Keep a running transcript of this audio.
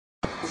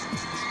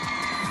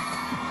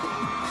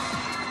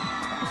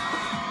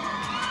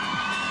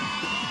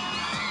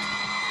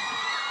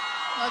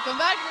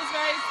Welcome back to this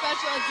very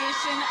special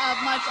edition of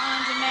Much On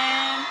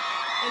Demand.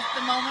 It's the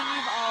moment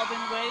you've all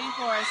been waiting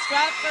for.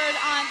 Stratford,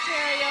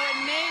 Ontario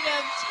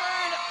native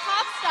turned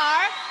pop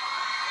star,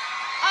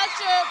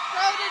 usher,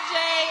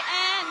 protege,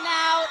 and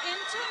now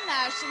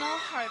international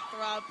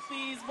heartthrob.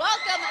 Please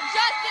welcome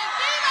Justin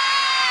Bieber!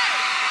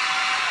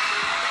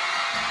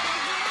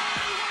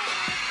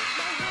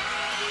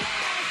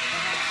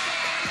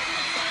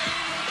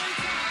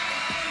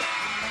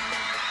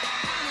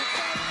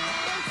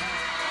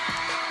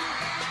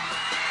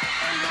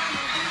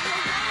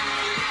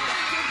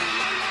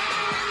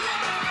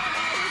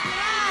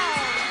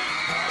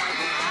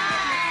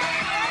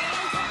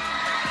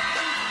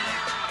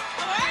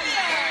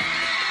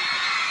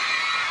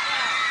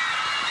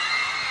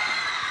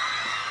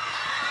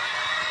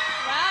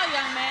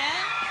 Young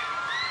man,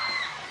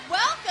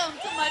 welcome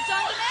to Much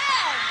On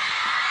Demand.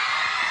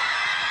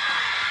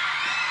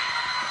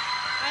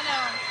 I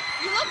know.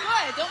 You look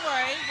good. Don't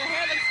worry. Your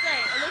hair looks great.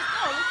 It looks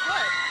good.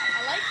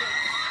 I like it.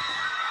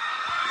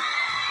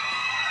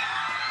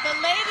 The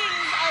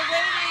ladies are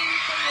waiting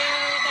for you.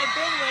 They've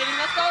been waiting.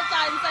 Let's go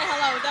outside and say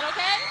hello. Is that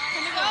okay?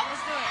 Can we go?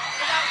 Let's do it.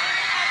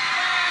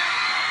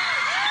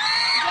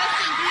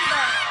 Justin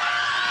Bieber,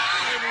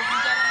 ladies and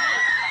gentlemen.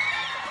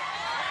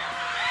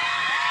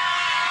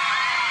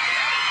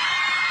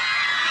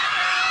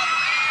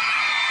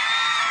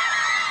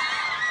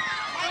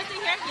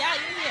 Yeah,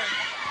 you're here.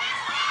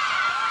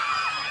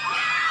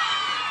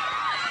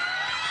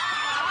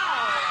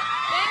 Wow.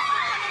 Thanks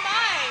for coming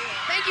by.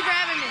 Thank you for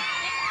having me.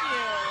 Thank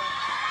you.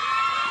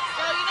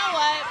 So, you know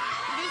what?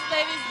 These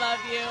ladies love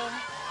you.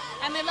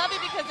 And they love you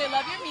because they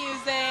love your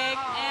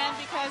music and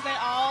because they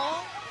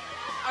all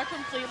are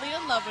completely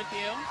in love with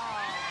you.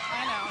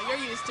 I know, you're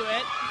used to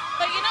it.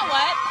 But you know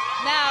what?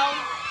 Now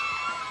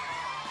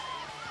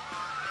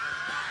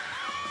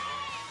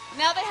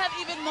they have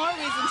even more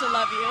reason to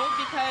love you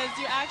because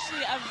you're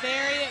actually a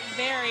very,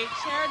 very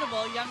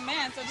charitable young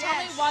man. So tell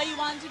me why you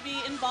wanted to be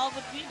involved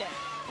with We Day.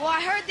 Well, I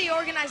heard the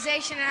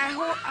organization, and I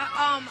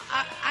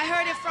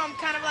heard it from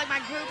kind of like my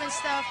group and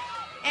stuff,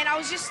 and I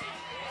was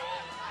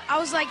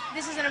like,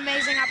 this is an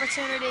amazing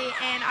opportunity,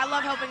 and I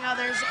love helping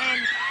others.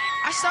 And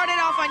I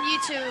started off on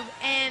YouTube,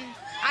 and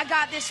I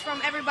got this from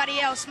everybody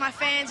else, my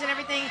fans and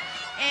everything,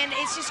 and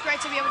it's just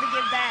great to be able to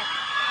give back.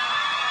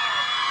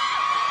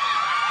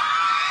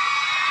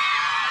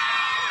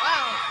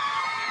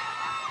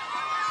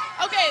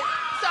 Okay,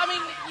 so I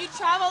mean, you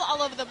travel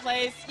all over the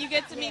place. You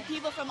get to meet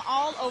people from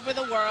all over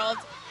the world.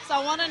 So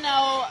I want to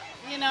know,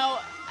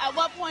 at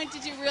what point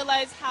did you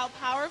realize how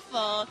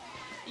powerful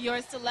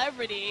your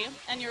celebrity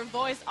and your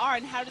voice are,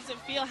 and how does it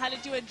feel? How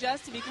did you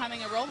adjust to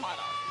becoming a role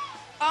model?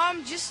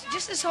 Just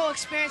this whole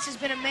experience has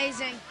been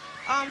amazing.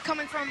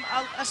 Coming from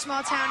a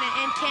small town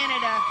in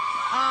Canada,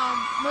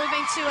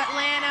 moving to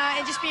Atlanta,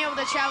 and just being able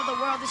to travel the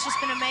world, it's just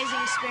been an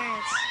amazing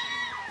experience.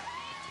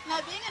 Now,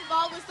 being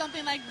involved with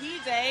something like We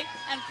Day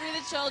and Free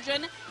the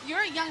Children,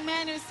 you're a young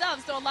man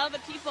yourself, so a lot of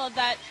the people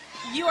that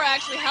you are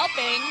actually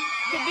helping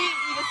could be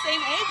the same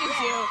age as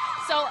you.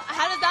 So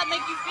how does that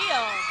make you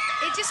feel?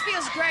 It just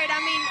feels great. I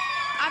mean,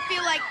 I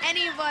feel like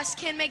any of us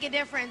can make a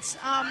difference,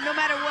 no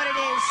matter what it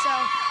is. So,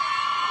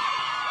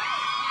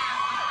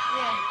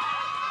 yeah.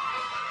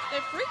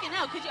 They're freaking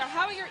out.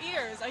 How are your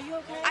ears? Are you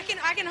okay? I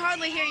can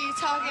hardly hear you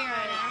talking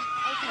right now.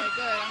 Okay,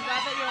 good. I'm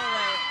glad that you're all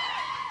right.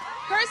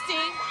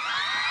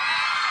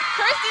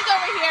 Kirsty's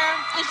over here,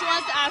 and she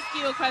wants to ask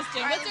you a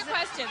question. What's your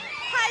question?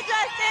 Hi,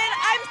 Justin.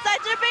 I'm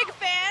such a big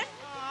fan.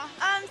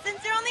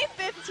 Since you're only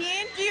 15,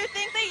 do you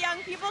think that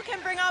young people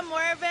can bring on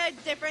more of a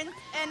difference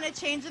and a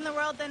change in the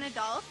world than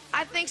adults?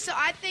 I think so.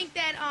 I think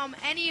that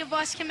any of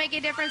us can make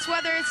a difference,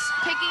 whether it's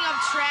picking up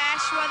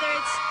trash, whether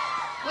it's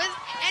with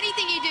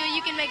anything you do,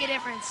 you can make a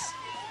difference.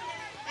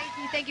 Thank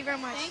you. Thank you very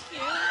much. Thank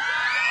you. Wow.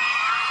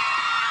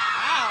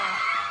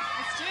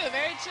 It's true,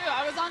 very true.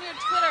 I was on your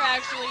Twitter,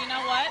 actually. You know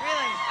what?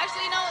 Really?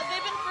 Actually,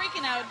 they've been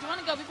freaking out. Do you want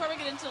to go, before we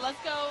get into it,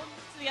 let's go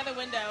to the other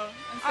window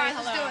and say All right,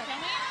 hello. let's do it. Can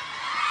we?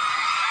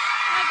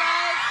 Hi,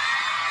 guys.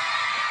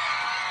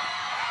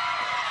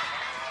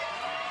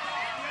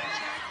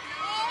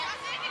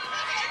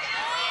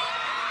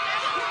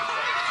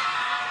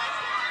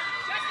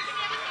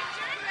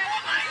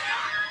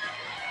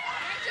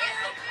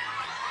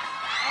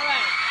 All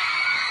right.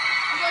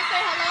 You guys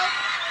say hello?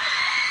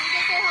 Can you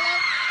guys say hello?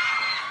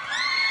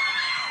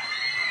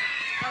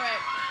 All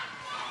right.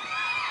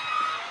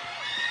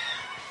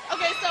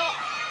 Okay, so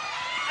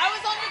I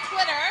was on your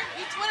Twitter.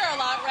 You Twitter a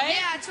lot, right?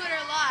 Yeah, I Twitter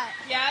a lot.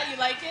 Yeah, you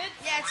like it?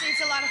 Yeah, it's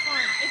a lot of fun.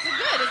 It's a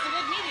good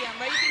medium,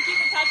 right? You can keep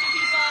in touch with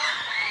people.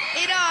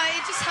 It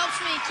just helps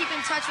me keep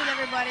in touch with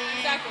everybody.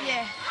 And, Exactly.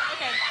 Yeah.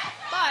 Okay,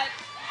 but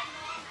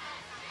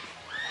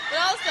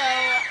also,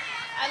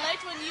 I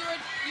liked when you were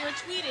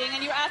tweeting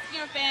and you were asking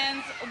your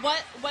fans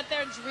what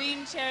their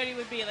dream charity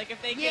would be. Like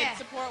if they could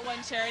support one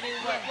charity,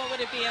 what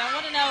would it be? And I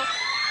want to know,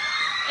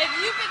 if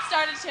you could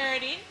start a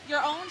charity,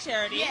 your own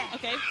charity,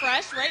 okay,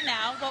 fresh right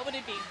now, what would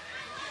it be?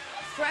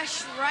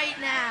 Fresh right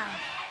now.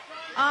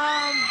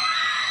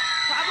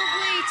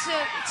 Probably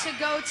to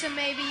go to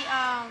maybe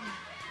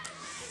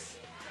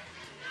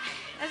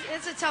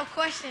It's a tough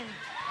question.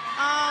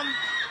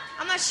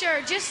 I'm not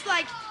sure. Just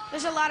like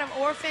there's a lot of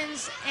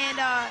orphans, and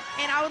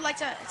I would like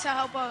to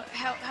help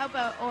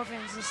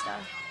orphans and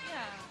stuff.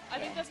 Yeah, I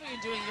think that's what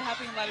you're doing. You're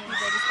helping a lot of people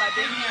just by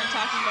being here and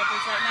talking about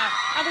this right now.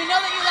 And we know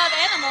that you love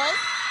animals.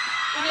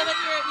 We know that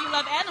you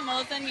love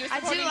animals, and you're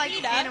supporting I do like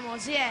PETA.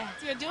 animals, yeah.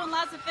 So you're doing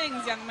lots of things,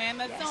 young man.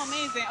 That's so Yes.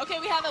 amazing. Okay,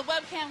 we have a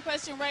webcam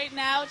question right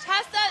now.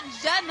 Tessa,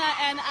 Jenna,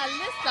 and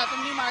Alyssa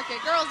from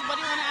Newmarket. Girls, what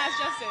do you want to ask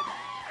Justin?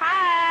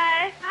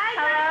 Hi.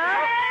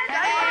 Hello.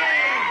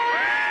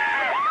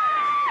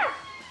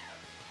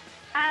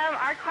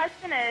 Our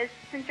question is,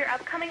 since your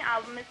upcoming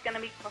album is going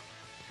to be called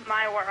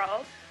My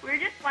World, we were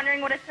just wondering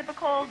what a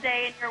typical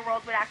day in your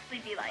world would actually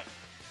be like.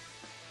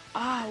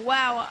 Oh,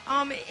 wow.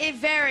 It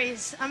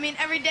varies. I mean,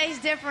 every day's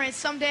different.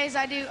 Some days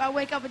I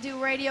wake up and do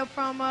radio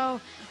promo,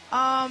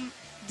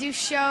 do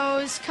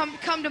shows,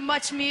 come to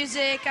Much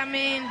Music. I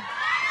mean,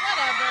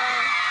 Whatever.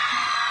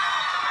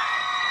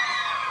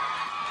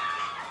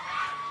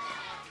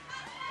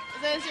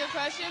 Does that answer your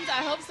questions?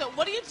 I hope so.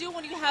 What do you do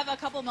when you have a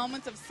couple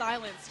moments of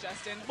silence,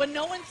 Justin? When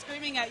no one's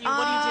screaming at you,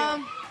 what do you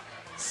do?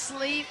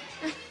 Sleep.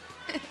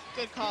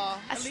 Good call.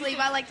 I sleep.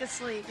 I like to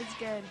sleep. It's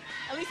good.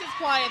 At least it's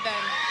quiet then.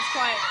 It's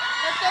quiet.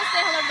 Let's go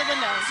say hello to the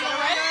window. Is that all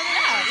right?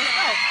 Yeah, let's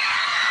go.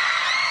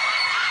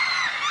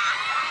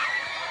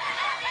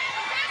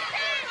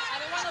 I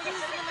don't want to lose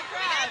them in the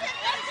crowd.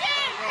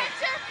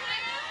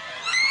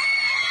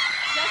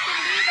 Justin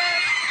Bieber.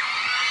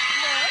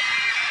 Yes.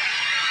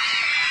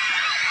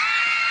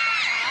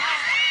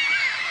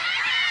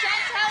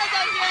 Chantel is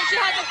out here and she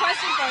has a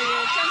question for you.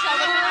 Chantel,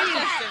 what do you want,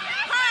 Justin?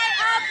 Hi,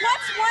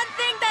 what's one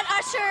thing that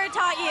Usher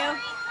taught you?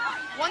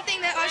 One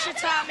thing that Usher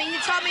taught me, he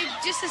taught me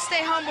just to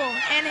stay humble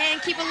and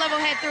keep a level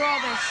head through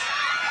all this.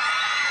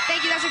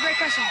 Thank you. That's a great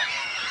question.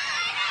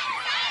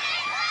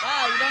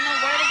 Wow, you don't know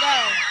where to go.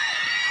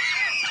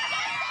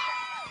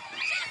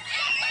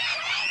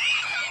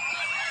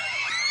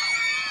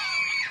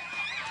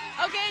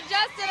 Okay,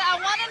 Justin, I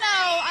want to know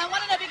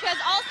because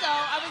also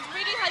I was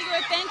reading how you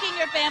were thanking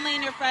your family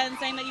and your friends,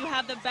 saying that you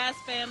have the best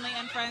family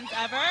and friends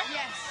ever.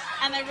 Yes.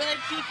 And they really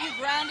keep you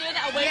grounded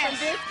away from Yes.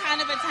 this kind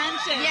of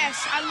attention. Yes,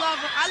 I love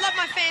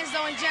my fans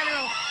though in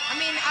general. I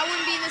mean, I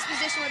wouldn't be in this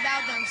position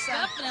without them. So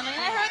Definitely.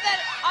 And I heard that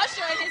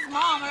Usher and his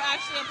mom are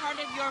actually a part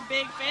of your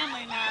big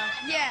family now.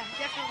 yeah,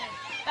 definitely.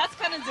 That's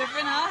kind of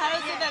different, huh? How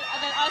is it that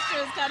Usher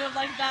is kind of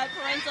like that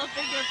parental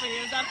figure for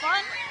you? Is that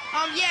fun?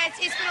 Yeah,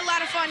 it's been a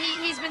lot of fun.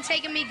 He's been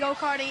taking me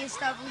go-karting and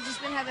stuff. We've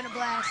just been having a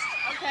blast.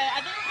 Okay,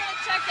 I think we're going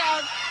to check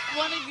out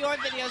one of your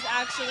videos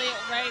actually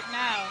right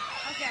now.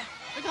 Okay.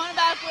 We're coming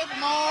back with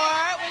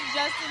more with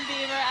Justin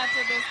Bieber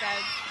after this,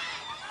 guys.